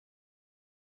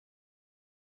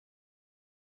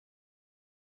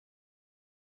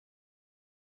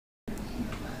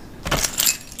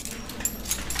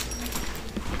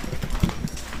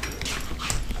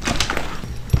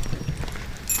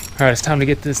All right, it's time to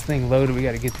get this thing loaded. We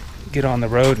got to get on the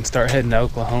road and start heading to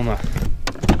Oklahoma.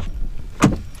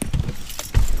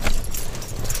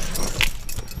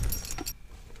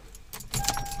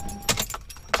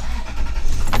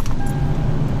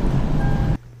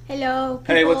 Hello.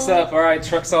 People. Hey, what's up? All right,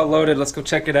 truck's all loaded. Let's go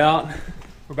check it out.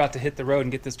 We're about to hit the road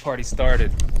and get this party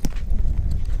started.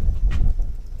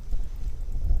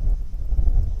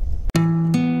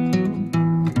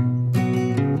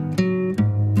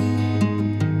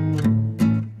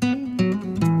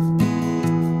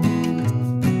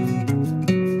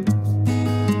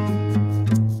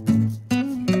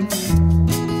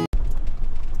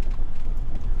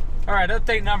 All right,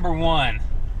 update number one.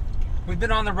 We've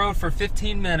been on the road for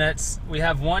 15 minutes. We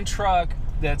have one truck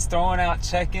that's throwing out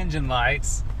check engine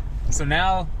lights. So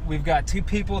now we've got two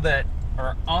people that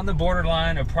are on the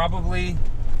borderline of probably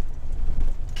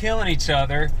killing each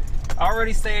other,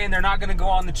 already saying they're not gonna go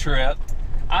on the trip.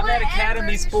 I'm at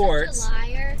Academy Sports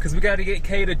because we got to get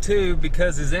K to 2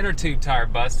 because his inner tube tire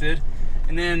busted.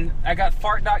 And then I got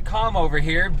fart.com over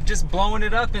here just blowing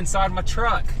it up inside my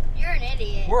truck. You're an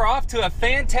idiot. We're off to a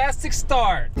fantastic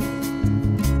start.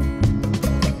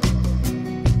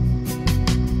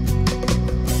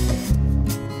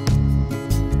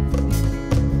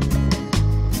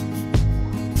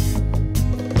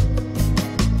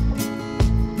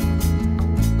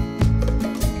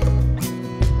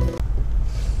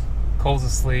 Cole's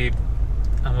asleep.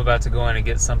 I'm about to go in and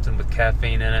get something with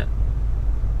caffeine in it.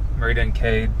 Marita and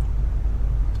Cade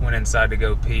went inside to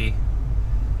go pee.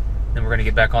 Then we're gonna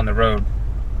get back on the road.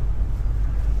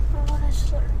 I want a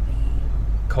Slurpee.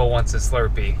 Cole wants a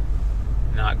Slurpee.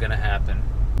 Not gonna happen.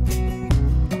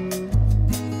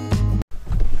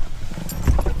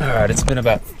 All right, it's been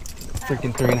about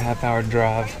freaking 3.5 hour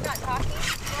drive.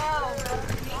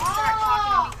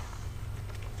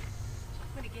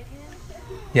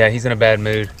 Yeah, he's in a bad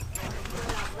mood.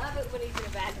 I love it when he's in a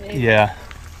bad mood. Yeah.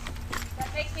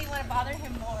 That makes me want to bother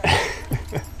him more.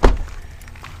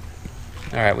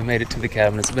 All right, we made it to the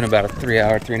cabin. It's been about a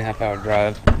 3.5 hour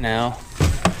drive now.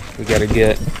 We gotta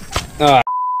get,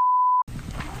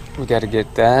 we gotta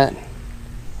get that,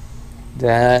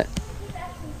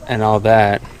 and all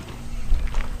that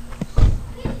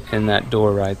in that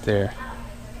door right there.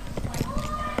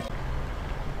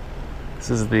 This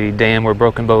is the dam where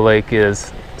Broken Bow Lake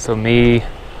is. So me,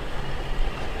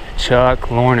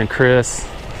 Chuck, Lauren, and Chris,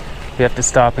 we have to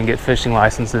stop and get fishing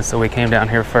licenses. So we came down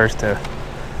here first to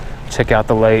check out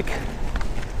the lake.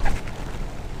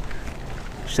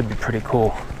 Should be pretty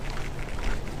cool.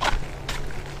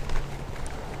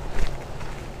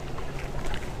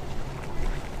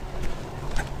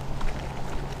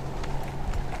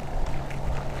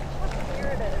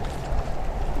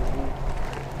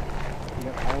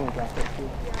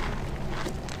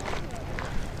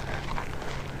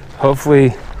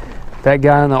 Hopefully that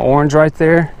guy in the orange right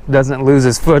there doesn't lose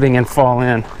his footing and fall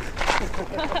in. Has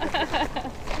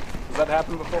that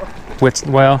happened before? Which,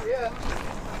 well, Yeah.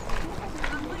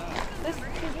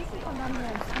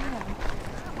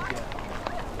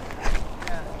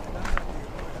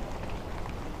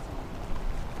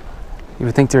 you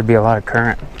would think there'd be a lot of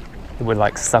current. It would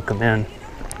like suck them in.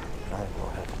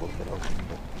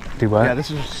 Do what? Yeah,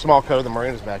 this is a small coat of the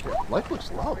marinas back here. Lake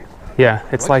looks low. Yeah,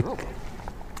 it's like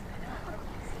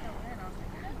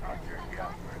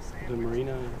The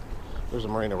marina. There's a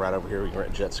marina right over here. We can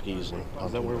rent jet skis and.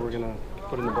 Is that where we're gonna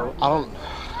put in the boat? I don't.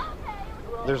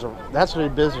 There's a. That's a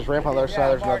business ramp on the other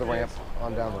side. There's another ramp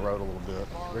on down the road a little bit.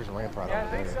 There's a ramp right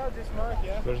over there.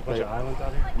 There's a bunch of islands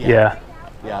out here. yeah.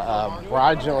 Yeah. Where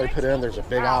I generally put in, there's a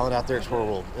big island out there. It's where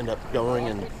we'll end up going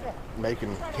and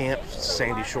making camp. It's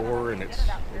sandy shore, and it's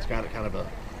got kind of a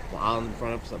island in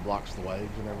front of it that blocks the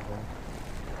waves and everything.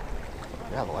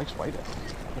 Yeah, the lake's way down.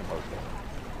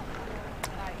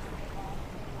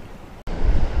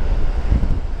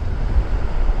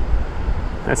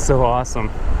 That's so awesome.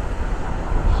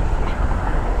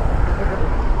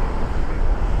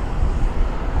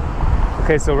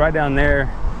 Okay, so right down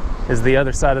there is the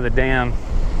other side of the dam,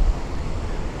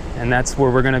 and that's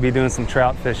where we're going to be doing some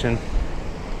trout fishing.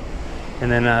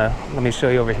 And then let me show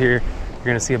you over here. You're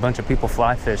going to see a bunch of people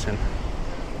fly fishing.